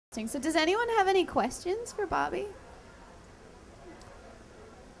So does anyone have any questions for Bobby?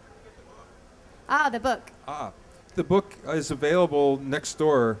 The book. The book is available next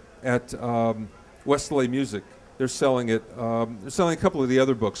door at West LA Music. They're selling it. They're selling a couple of the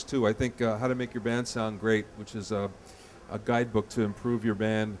other books too. I think How to Make Your Band Sound Great, which is a guidebook to improve your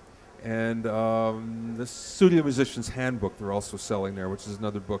band, and the Studio Musician's Handbook they're also selling there, which is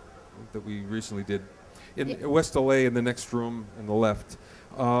another book that we recently did in West LA in the next room on the left.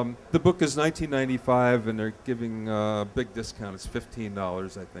 The book is $19.95, and they're giving a big discount. It's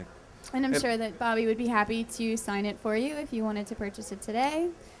 $15, I think. And I'm sure that Bobby would be happy to sign it for you if you wanted to purchase it today.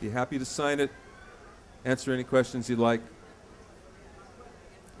 Be happy to sign it, answer any questions you'd like.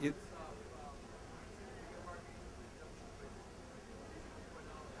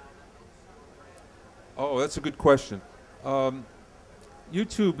 Oh, that's a good question.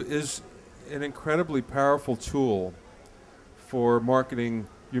 YouTube is an incredibly powerful tool for marketing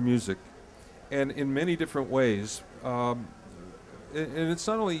your music, and in many different ways. And it's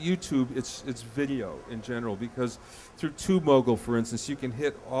not only YouTube, it's video in general, because through TubeMogul, for instance, you can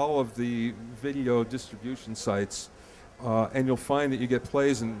hit all of the video distribution sites, and you'll find that you get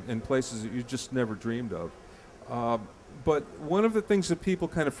plays in places that you just never dreamed of. But one of the things that people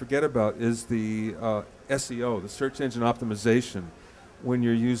kind of forget about is the SEO, the search engine optimization, when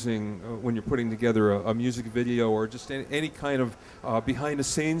you're using, when you're putting together a music video or just any kind of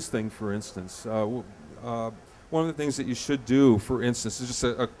behind-the-scenes thing, for instance. One of the things that you should do, for instance, is just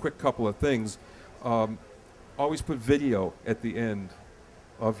a quick couple of things. Always put video at the end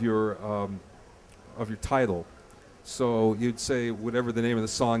of your title. So you'd say whatever the name of the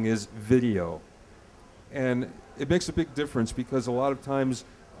song is, video. And it makes a big difference, because a lot of times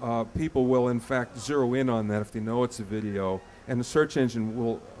people will in fact zero in on that if they know it's a video, and the search engine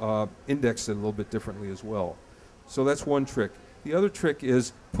will index it a little bit differently as well. So that's one trick. The other trick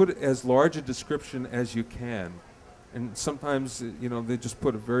is put as large a description as you can. And sometimes, you know, they just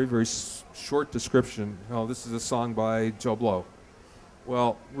put a very, very short description. Oh, this is a song by Joe Blow.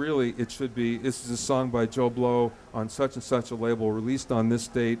 Well, really, it should be, this is a song by Joe Blow on such and such a label, released on this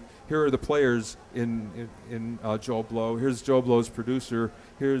date. Here are the players in Joe Blow. Here's Joe Blow's producer.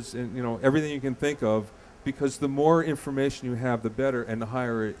 Here's, you know, everything you can think of, because the more information you have, the better, and the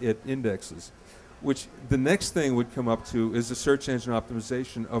higher it indexes. Which the next thing would come up to is the search engine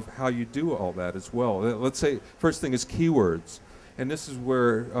optimization of how you do all that as well. Let's say first thing is keywords, and this is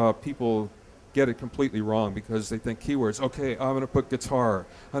where people get it completely wrong, because they think keywords, okay, I'm going to put guitar,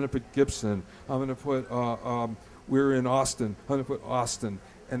 I'm going to put Gibson, I'm going to put we're in Austin, I'm going to put Austin,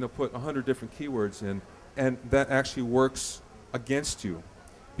 and they'll put 100 different keywords in, and that actually works against you,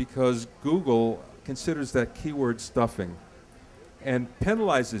 because Google considers that keyword stuffing and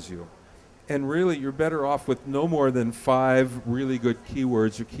penalizes you. And really, you're better off with no more than 5 really good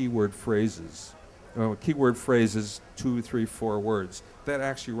keywords or keyword phrases. Keyword phrase is 2, 3, 4 words. That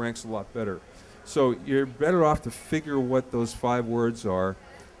actually ranks a lot better. So you're better off to figure what those 5 words are,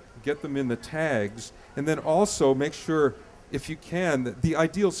 get them in the tags, and then also make sure, if you can, that the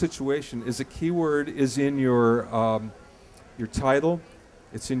ideal situation is a keyword is in your title,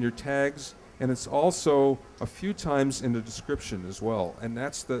 it's in your tags, and it's also a few times in the description as well. And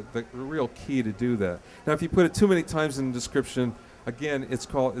that's the real key to do that. Now, if you put it too many times in the description, again, it's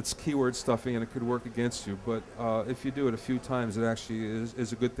keyword stuffing, and it could work against you. But if you do it a few times, it actually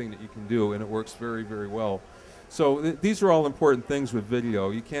is a good thing that you can do, and it works very, very well. So these are all important things with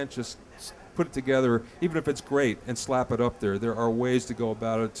video. You can't just put it together, even if it's great, and slap it up there. There are ways to go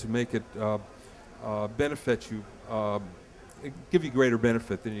about it to make it benefit you, give you greater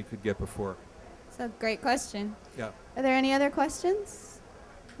benefit than you could get before. So great question. Yeah. Are there any other questions?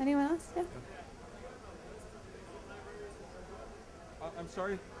 Anyone else? Yeah. I'm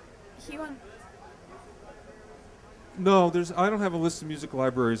sorry? No, I don't have a list of music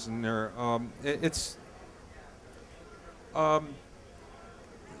libraries in there. This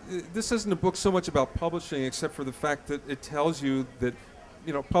isn't a book so much about publishing, except for the fact that it tells you that,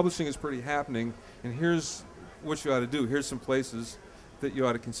 you know, publishing is pretty happening, and here's what you ought to do. Here's some places that you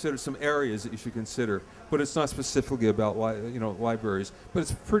ought to consider, some areas that you should consider. But it's not specifically about libraries. But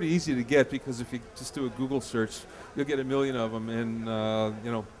it's pretty easy to get, because if you just do a Google search, you'll get 1 million of them, and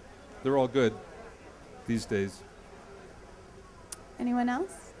you know, they're all good these days. Anyone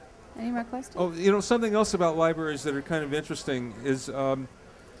else? Any more questions? Oh, you know, something else about libraries that are kind of interesting is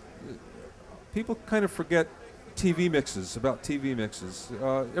people kind of forget TV mixes, about TV mixes.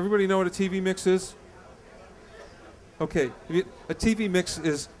 Everybody know what a TV mix is? Okay, a TV mix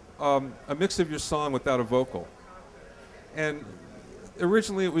is a mix of your song without a vocal. And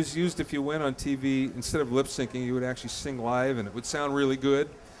originally it was used if you went on TV, instead of lip syncing, you would actually sing live, and it would sound really good.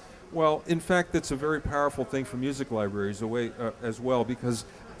 Well, in fact, that's a very powerful thing for music libraries as well, because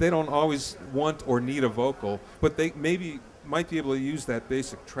they don't always want or need a vocal, but they might be able to use that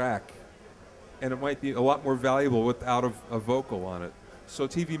basic track, and it might be a lot more valuable without a vocal on it. So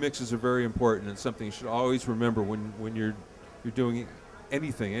TV mixes are very important, and something you should always remember when you're doing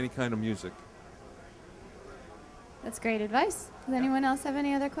anything, any kind of music. That's great advice. Does anyone else have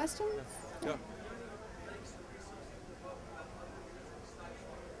any other questions? Yeah.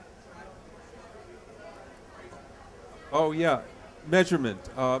 Oh yeah, measurement.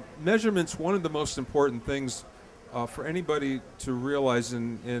 Measurement's one of the most important things for anybody to realize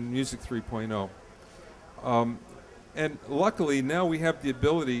in Music 3.0. And luckily now we have the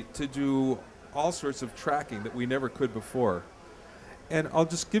ability to do all sorts of tracking that we never could before. And I'll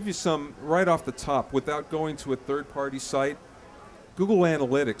just give you some right off the top without going to a third-party site. Google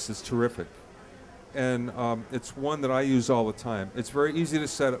Analytics is terrific. And it's one that I use all the time. It's very easy to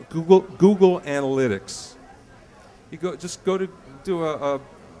set up. Google Analytics. You just go to do a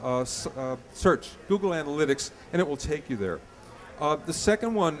search, Google Analytics, and it will take you there. The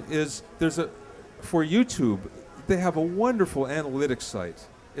second one is for YouTube, they have a wonderful analytics site.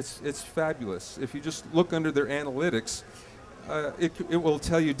 It's fabulous. If you just look under their analytics, it will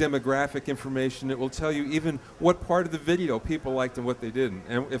tell you demographic information. It will tell you even what part of the video people liked and what they didn't.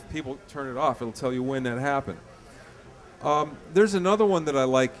 And if people turn it off, it'll tell you when that happened. There's another one that I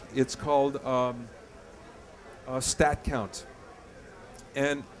like. It's called Stat Count.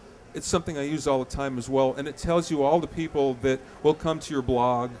 And it's something I use all the time as well. And it tells you all the people that will come to your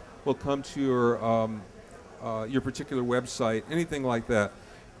blog, will come to your particular website, anything like that.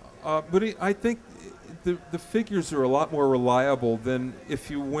 But I think the figures are a lot more reliable than if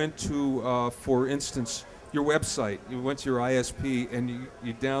you went to, for instance, your website. You went to your ISP and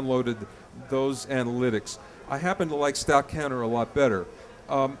you downloaded those analytics. I happen to like Stat Counter a lot better.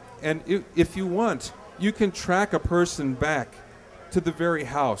 And if you want, you can track a person back to the very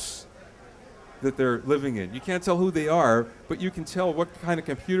house that they're living in. You can't tell who they are, but you can tell what kind of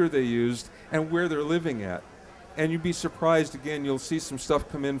computer they used and where they're living at. And you'd be surprised, again, you'll see some stuff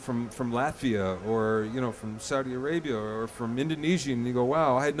come in from Latvia or, you know, from Saudi Arabia or from Indonesia, and you go,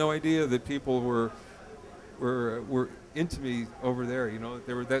 wow, I had no idea that people were into me over there, you know,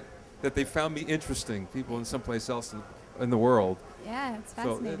 that they found me interesting, people in someplace else in the world. Yeah, it's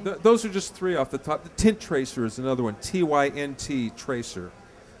fascinating. So those are just three off the top. The Tint Tracer is another one. TYNT Tracer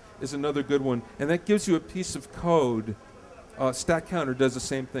is another good one. And that gives you a piece of code. Stat Counter does the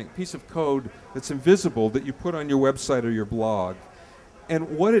same thing. Piece of code that's invisible that you put on your website or your blog.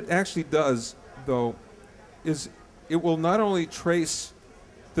 And what it actually does, though, is it will not only trace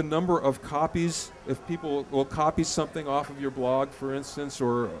the number of copies, if people will copy something off of your blog, for instance,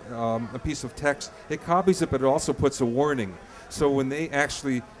 or a piece of text, it copies it, but it also puts a warning. So when they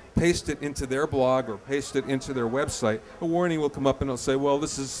actually paste it into their blog or paste it into their website, a warning will come up and it'll say, well,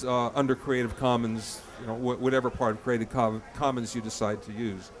 this is under Creative Commons, you know, whatever part of Creative Commons you decide to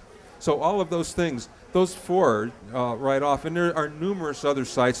use. So all of those things, those four right off, and there are numerous other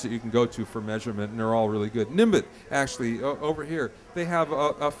sites that you can go to for measurement, and they're all really good. Nimbit, actually, over here, they have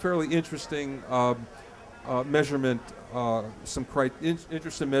a fairly interesting measurement, some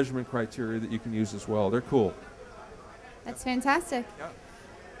interesting measurement criteria that you can use as well. They're cool. That's fantastic. Yeah.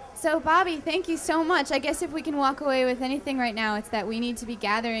 So, Bobby, thank you so much. I guess if we can walk away with anything right now, it's that we need to be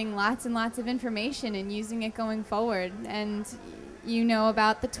gathering lots and lots of information and using it going forward. And you know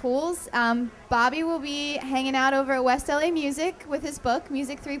about the tools. Bobby will be hanging out over at West LA Music with his book,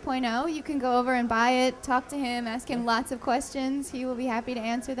 Music 3.0. You can go over and buy it, talk to him, ask him lots of questions. He will be happy to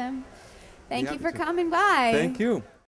answer them. Thank you for coming by. Thank you.